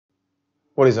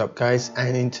What is up, guys?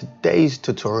 And in today's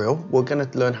tutorial we're going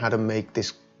to learn how to make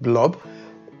this blob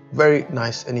very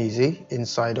nice and easy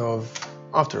inside of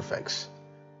After Effects.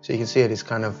 So you can see it is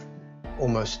kind of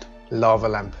almost lava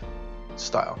lamp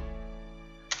style,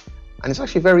 and it's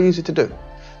actually very easy to do.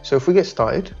 So if we get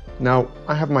started, now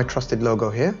I have my trusted logo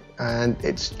here, and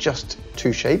it's just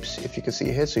two shapes, if you can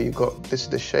see here. So you've got, this is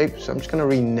the shape, so I'm just going to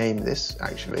rename this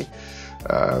actually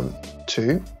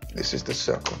to, this is the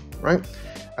circle, right?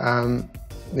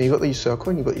 Then you've got your circle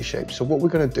and you've got your shape. So what we're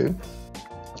going to do,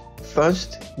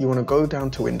 first you want to go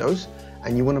down to Windows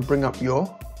and you want to bring up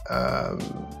your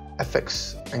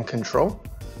effects and control,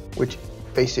 which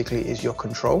basically is your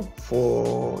control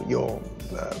for your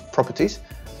properties.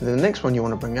 And then the next one you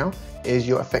want to bring out is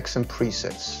your effects and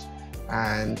presets,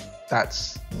 and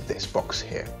that's this box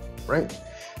here, right?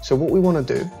 So what we want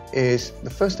to do is, the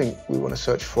first thing we want to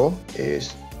search for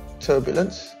is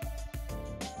Turbulence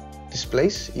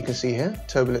Displace. You can see here,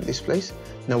 Turbulent Displace.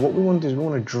 Now what we want to do is we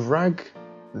want to drag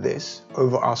this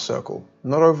over our circle,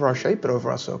 not over our shape, but over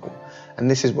our circle.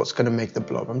 And this is what's going to make the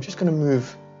blob. I'm just going to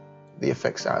move the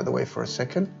effects out of the way for a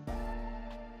second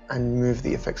and move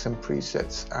the effects and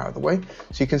presets out of the way.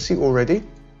 So you can see already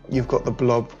you've got the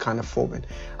blob kind of forming.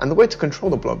 And the way to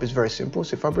control the blob is very simple.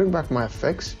 So if I bring back my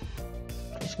effects,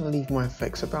 I'm just going to leave my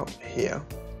effects about here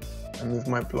and move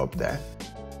my blob there.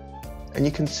 And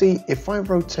you can see if I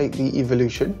rotate the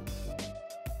evolution,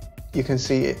 you can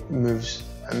see it moves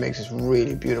and makes this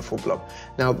really beautiful blob.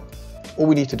 Now, all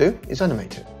we need to do is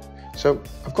animate it. So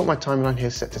I've got my timeline here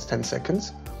set to 10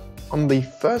 seconds. On the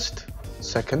first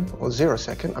second or 0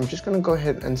 second, I'm just going to go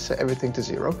ahead and set everything to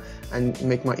 0 and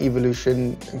make my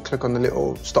evolution and click on the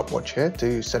little stopwatch here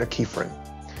to set a keyframe.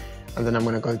 And then I'm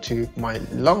going to go to my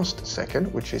last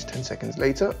second, which is 10 seconds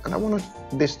later, and I want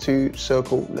this to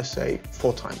circle, let's say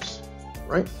 4 times.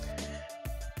 Right?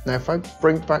 Now if I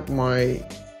bring back my,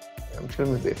 I'm just going to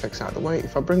move the effects out of the way.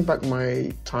 If I bring back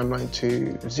my timeline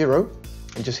to 0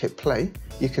 and just hit play,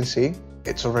 you can see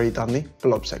it's already done the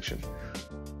blob section.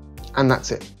 And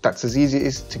that's it. That's as easy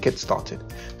as to get started.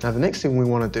 Now the next thing we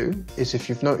want to do is, if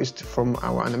you've noticed from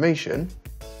our animation,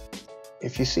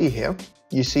 if you see here,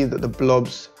 you see that the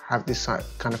blobs have this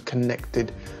kind of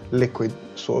connected liquid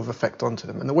sort of effect onto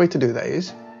them. And the way to do that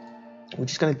is, we're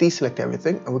just going to deselect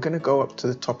everything and we're going to go up to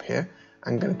the top here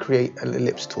and going to create an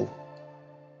ellipse tool.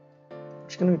 I'm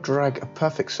just going to drag a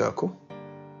perfect circle,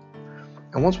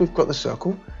 and once we've got the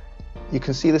circle, you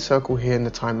can see the circle here in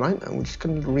the timeline, and we're just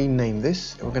going to rename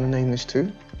this, and we're going to name this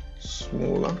to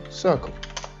Smaller Circle.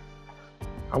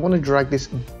 I want to drag this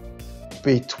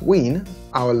between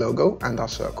our logo and our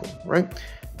circle, right?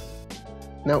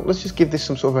 Now let's just give this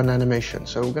some sort of an animation.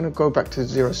 So we're going to go back to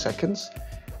 0 seconds,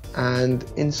 and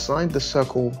inside the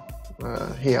circle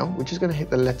here, we're just going to hit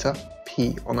the letter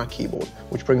P on our keyboard,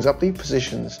 which brings up the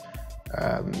positions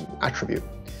attribute.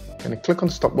 Going to click on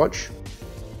stopwatch.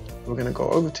 We're going to go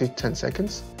over to 10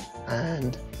 seconds,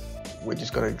 and we're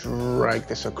just going to drag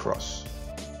this across,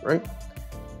 right?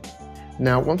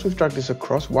 Now once we've dragged this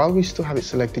across, while we still have it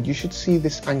selected, you should see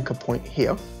this anchor point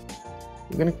here.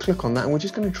 We're going to click on that, and we're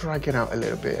just going to drag it out a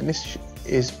little bit, and this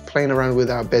is playing around with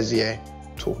our Bezier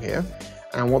tool here.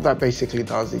 And what that basically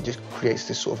does, it just creates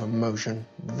this sort of a motion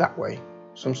that way.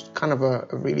 Some kind of a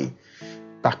really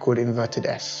backward inverted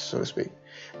S, so to speak.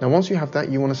 Now once you have that,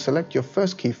 you want to select your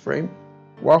first keyframe.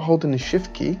 While holding the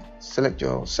shift key, select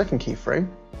your second keyframe,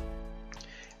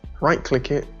 right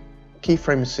click it,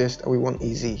 keyframe assist, and we want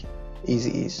easy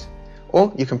ease.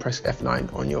 Or you can press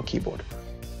F9 on your keyboard.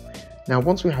 Now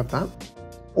once we have that,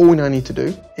 all we now need to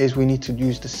do is we need to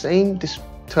use the same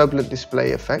turbulent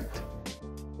display effect.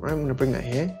 Right, I'm going to bring that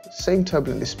here, same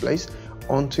turbulent displace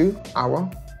onto our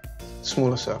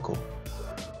smaller circle.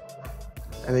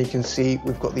 And then you can see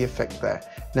we've got the effect there.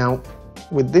 Now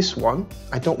with this one,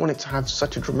 I don't want it to have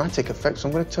such a dramatic effect, so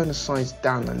I'm going to turn the size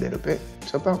down a little bit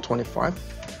to about 25.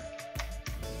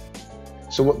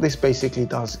 So what this basically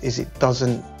does is it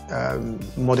doesn't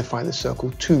modify the circle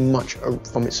too much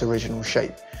from its original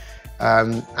shape.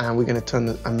 And we're going to turn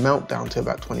the amount down to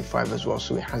about 25 as well,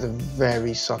 so it has a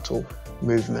very subtle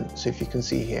movement. So if you can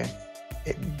see here,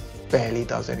 it barely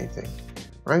does anything,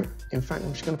 right? In fact,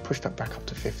 I'm just going to push that back up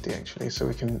to 50 actually, so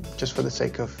we can, just for the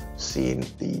sake of seeing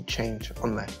the change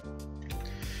on there.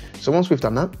 So once we've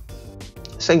done that,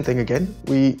 same thing again,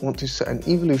 we want to set an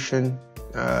evolution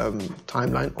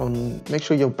timeline on, make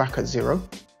sure you're back at 0,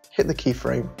 hit the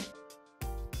keyframe,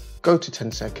 go to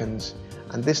 10 seconds,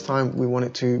 and this time we want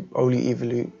it to only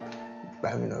evolve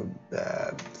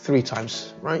 3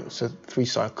 times, right? So 3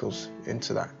 cycles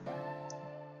into that.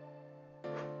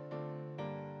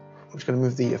 I'm just going to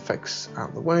move the effects out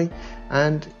of the way,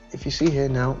 and if you see here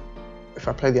now, if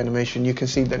I play the animation, you can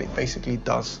see that it basically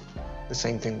does the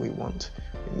same thing we want.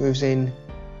 It moves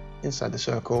inside the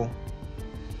circle,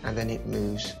 and then it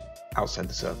moves outside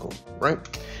the circle, right?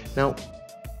 Now,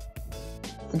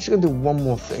 I'm just gonna do one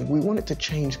more thing. We want it to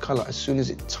change color as soon as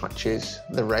it touches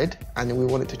the red, and then we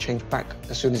want it to change back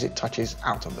as soon as it touches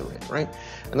out of the red, right?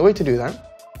 And the way to do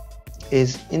that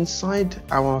is inside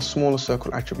our smaller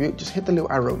circle attribute, just hit the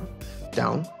little arrow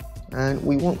down, and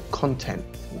we want content.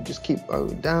 We just keep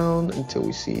going down until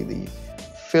we see the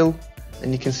fill,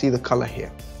 and you can see the color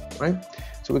here, right?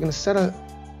 So we're gonna set a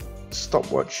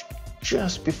stopwatch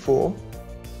just before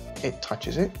it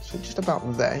touches it. So just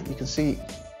about there, you can see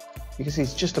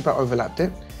it's just about overlapped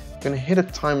it. I'm gonna hit a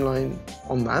timeline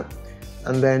on that,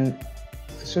 and then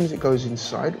as soon as it goes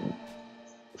inside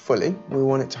fully, we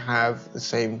want it to have the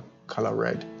same color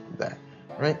red there,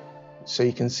 right? So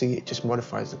you can see it just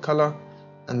modifies the color,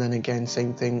 and then again,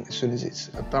 same thing, as soon as it's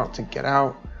about to get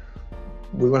out,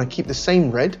 we want to keep the same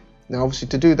red. Now obviously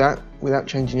to do that without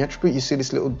changing the attribute, you see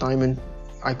this little diamond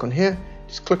icon here,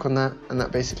 just click on that, and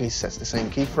that basically sets the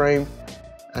same keyframe.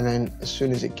 And then as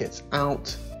soon as it gets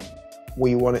out,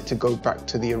 we want it to go back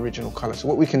to the original color. So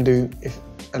what we can do,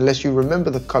 unless you remember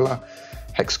the color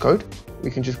hex code, we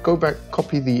can just go back,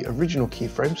 copy the original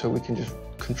keyframe. So we can just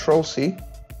Control C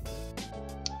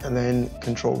and then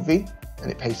Control V,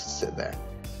 and it pastes it there.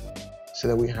 So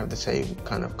that we have the same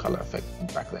kind of color effect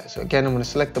back there. So again, I'm going to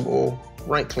select them all,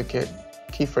 right click it,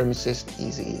 keyframe assist,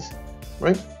 easy ease,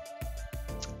 right?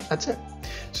 That's it.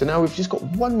 So now we've just got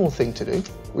one more thing to do,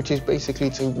 which is basically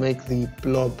to make the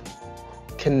blob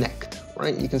connect,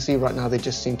 right? You can see right now they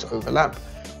just seem to overlap,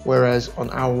 whereas on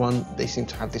our one, they seem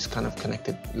to have this kind of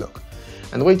connected look.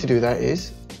 And the way to do that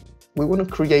is we want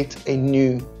to create a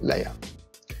new layer.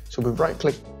 So we right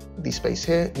click the space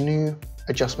here, new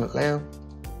adjustment layer.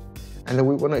 And then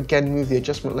we want to again move the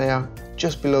adjustment layer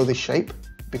just below the shape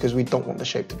because we don't want the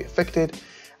shape to be affected.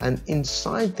 And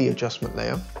inside the adjustment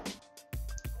layer,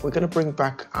 we're going to bring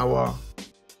back our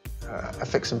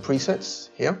effects and presets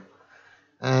here.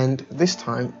 And this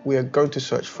time we are going to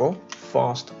search for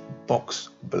fast box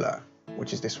blur,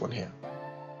 which is this one here.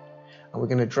 And we're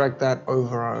going to drag that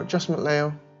over our adjustment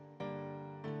layer,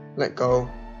 let go.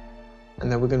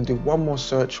 And then we're going to do one more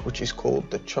search, which is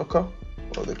called the choker,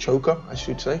 or the choker, I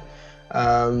should say.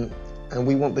 And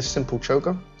we want this simple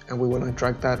choker, and we want to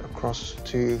drag that across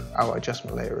to our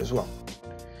adjustment layer as well.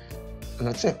 And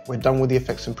that's it. We're done with the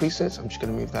effects and presets. I'm just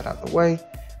going to move that out of the way,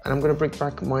 and I'm going to bring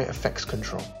back my effects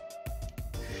control.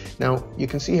 Now you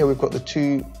can see here we've got the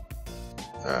two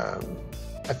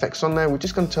effects on there. We're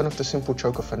just going to turn off the simple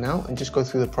choker for now and just go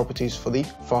through the properties for the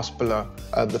fast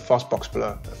box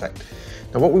blur effect.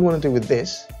 Now what we want to do with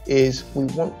this is we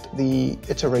want the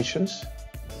iterations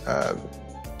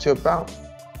to about,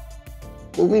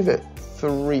 we'll leave it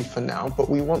 3 for now, but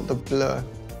we want the blur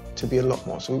to be a lot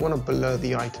more. So we want to blur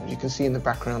the items. You can see in the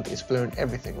background it's blurring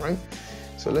everything, right?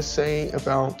 So let's say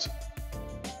about,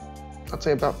 I'd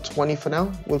say about 20 for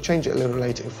now. We'll change it a little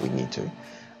later if we need to.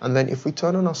 And then if we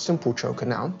turn on our simple choker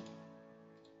now,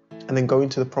 and then go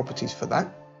into the properties for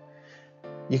that,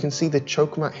 you can see the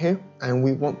choke mat here, and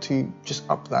we want to just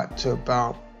up that to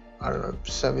about, I don't know,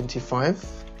 75,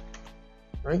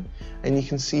 right? And you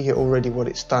can see here already what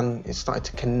it's done. It's started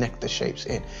to connect the shapes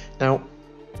in. Now,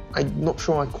 I'm not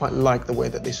sure I quite like the way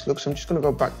that this looks. I'm just going to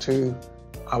go back to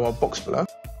our box blur,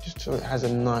 just so it has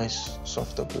a nice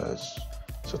softer blurs.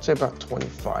 So I'd say about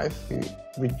 25. We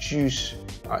reduce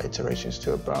our iterations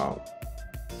to about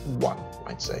 1,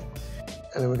 I'd say.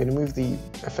 And then we're going to move the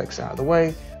effects out of the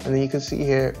way. And then you can see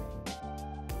here,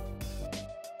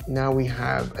 now we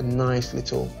have a nice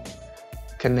little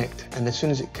connect. And as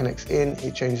soon as it connects in,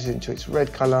 it changes into its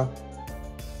red color.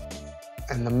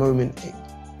 And the moment it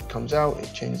comes out,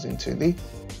 it changes into the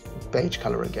beige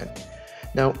color again.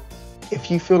 Now, if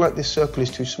you feel like this circle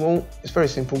is too small, it's very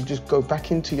simple. Just go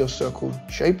back into your circle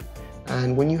shape.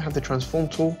 And when you have the transform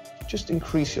tool, just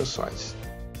increase your size.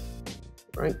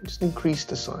 Right? Just increase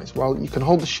the size. Well, you can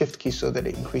hold the shift key so that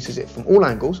it increases it from all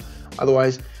angles.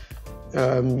 Otherwise,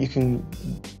 you can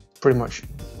pretty much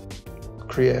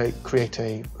create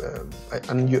a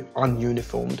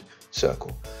ununiformed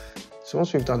circle. So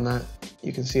once we've done that,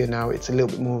 you can see it now. It's a little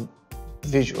bit more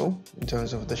visual in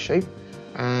terms of the shape.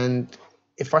 And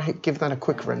if I give that a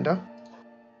quick render,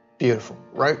 beautiful,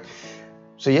 right?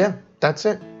 So yeah, that's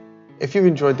it. If you've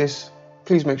enjoyed this,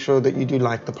 please make sure that you do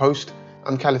like the post.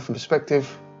 I'm Khaled from Perspective,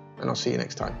 and I'll see you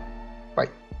next time.